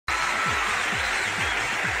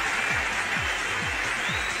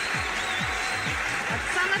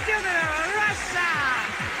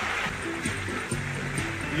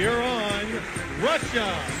Russia.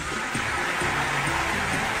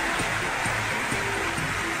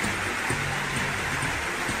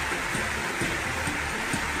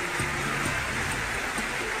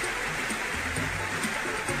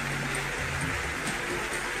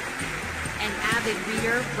 An avid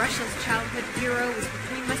reader, Russia's childhood hero is the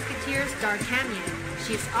Three Musketeers' D'Artagnan.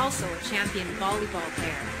 She is also a champion volleyball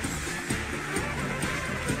player.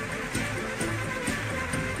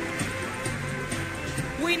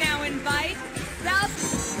 We now invite South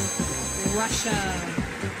Russia.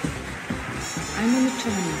 I'm an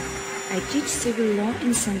attorney. I teach civil law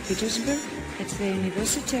in St. Petersburg at the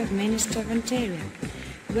University of Manchester, Ontario,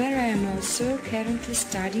 where I am also currently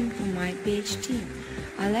studying for my PhD.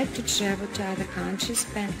 I like to travel to other countries,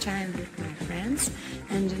 spend time with my friends,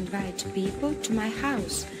 and invite people to my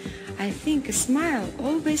house. I think a smile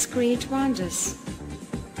always creates wonders.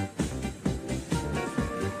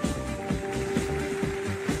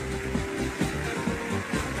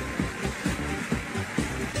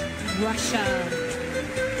 Russia.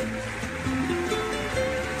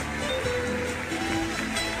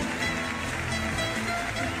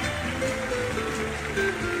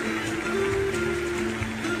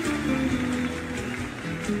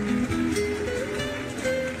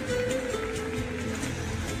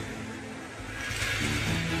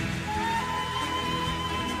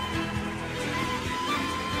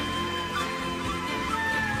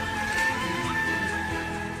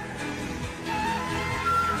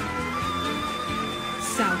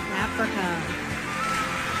 South Africa.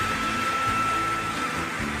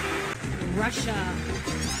 Russia.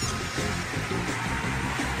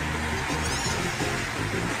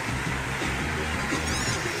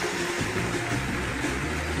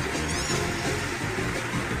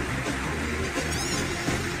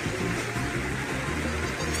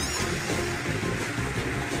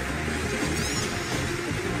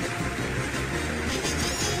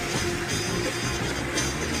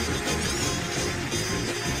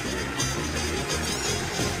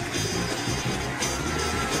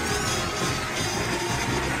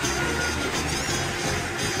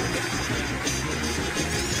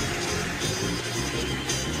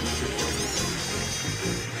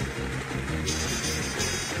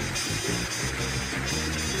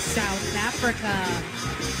 South Africa.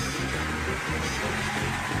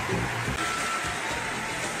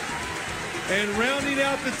 And rounding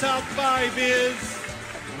out the top five is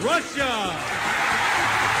Russia.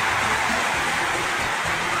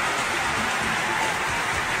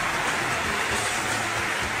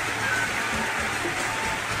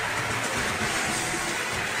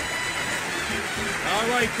 All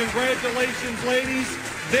right, congratulations, ladies.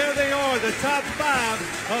 There they are, the top five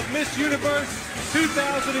of Miss Universe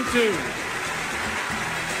 2002.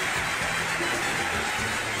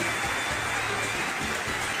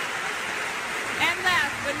 And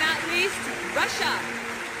last but not least, Russia.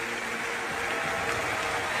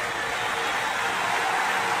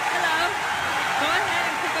 Hello. Go ahead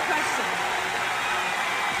and pick a question.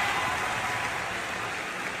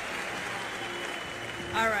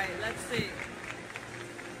 All right, let's see.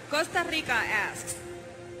 Costa Rica asks,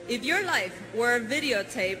 if your life were a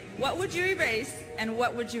videotape, what would you erase and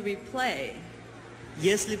what would you replay?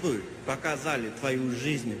 Если бы показали твою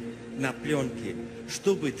жизнь на пленке,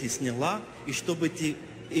 что бы ты сняла и что бы ты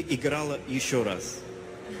играла еще раз?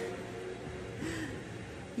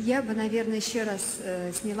 Я бы, наверное, еще раз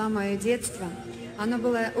сняла мое детство. Оно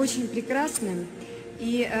было очень прекрасным.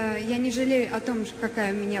 И я не жалею о том,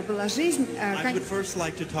 какая у меня была жизнь. I would first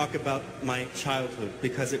like to talk about my childhood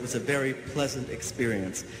because it was a very pleasant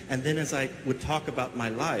experience. And then as I would talk about my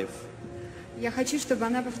life, Я хочу, чтобы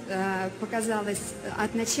она показалась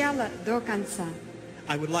от начала до конца.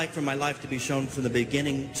 I would like for my life to be shown from the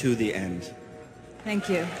beginning to the end. Thank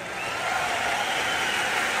you.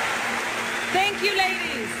 Thank you,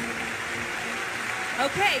 ladies.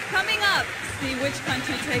 Okay, coming up, see which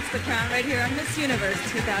country takes the crown right here on Miss Universe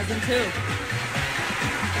 2002.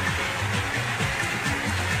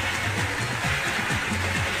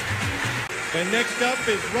 And next up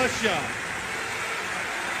is Russia.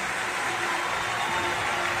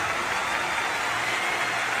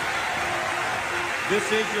 This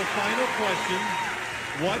is your final question.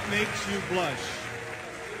 What makes you blush?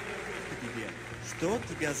 Что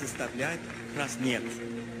тебя заставляет краснеть?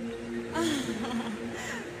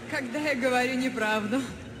 Когда я говорю неправду.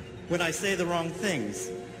 When I say the wrong things.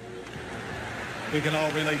 We can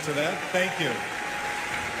all relate to that. Thank you.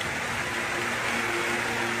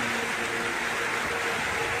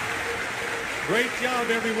 Great job,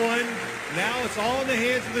 everyone. Now it's all in the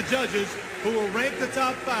hands of the judges who will rank the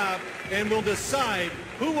top five and will decide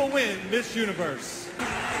who will win Miss Universe.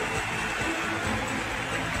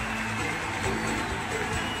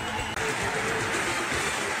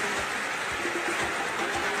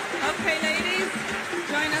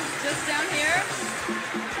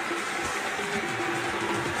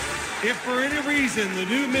 If for any reason the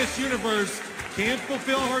new Miss Universe can't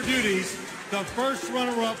fulfill her duties, the first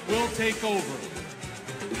runner-up will take over.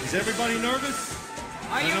 Is everybody nervous?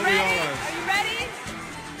 Are you ready? Are you ready?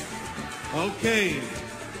 Okay.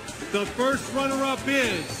 The first runner-up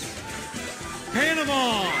is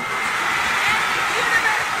Panama. And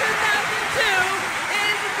Universe 2002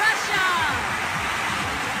 is Russia.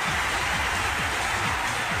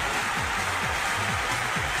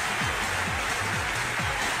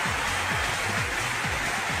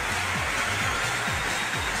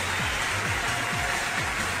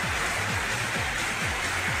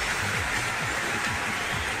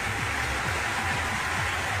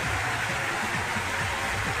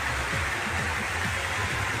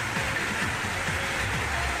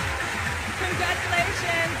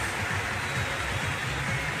 Congratulations.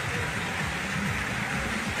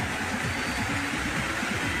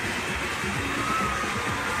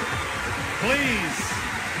 Please,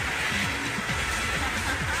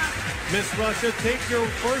 Miss Russia, take your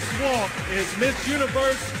first walk as Miss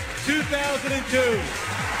Universe 2002.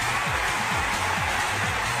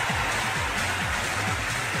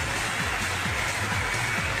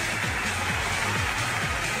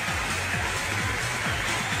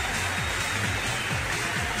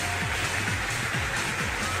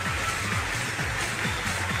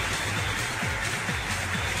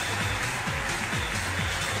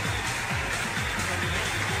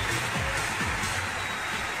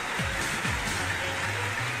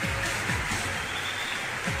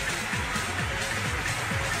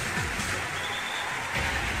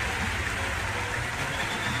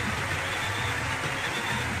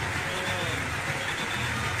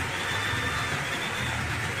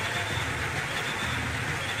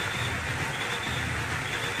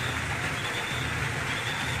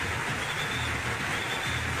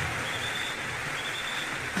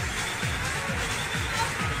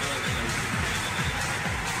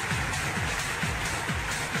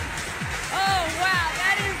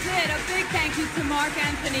 Thank you to Mark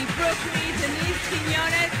Anthony, Brooke Lee, Denise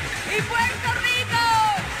Quiñones, y Puerto Rico!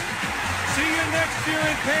 See you next year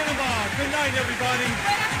in Panama. Good night, everybody.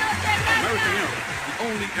 Buenas noches, American Airlines, the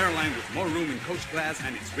only airline with more room in coach class,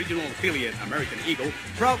 and its regional affiliate, American Eagle,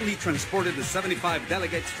 proudly transported the 75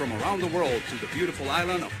 delegates from around the world to the beautiful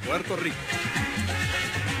island of Puerto Rico.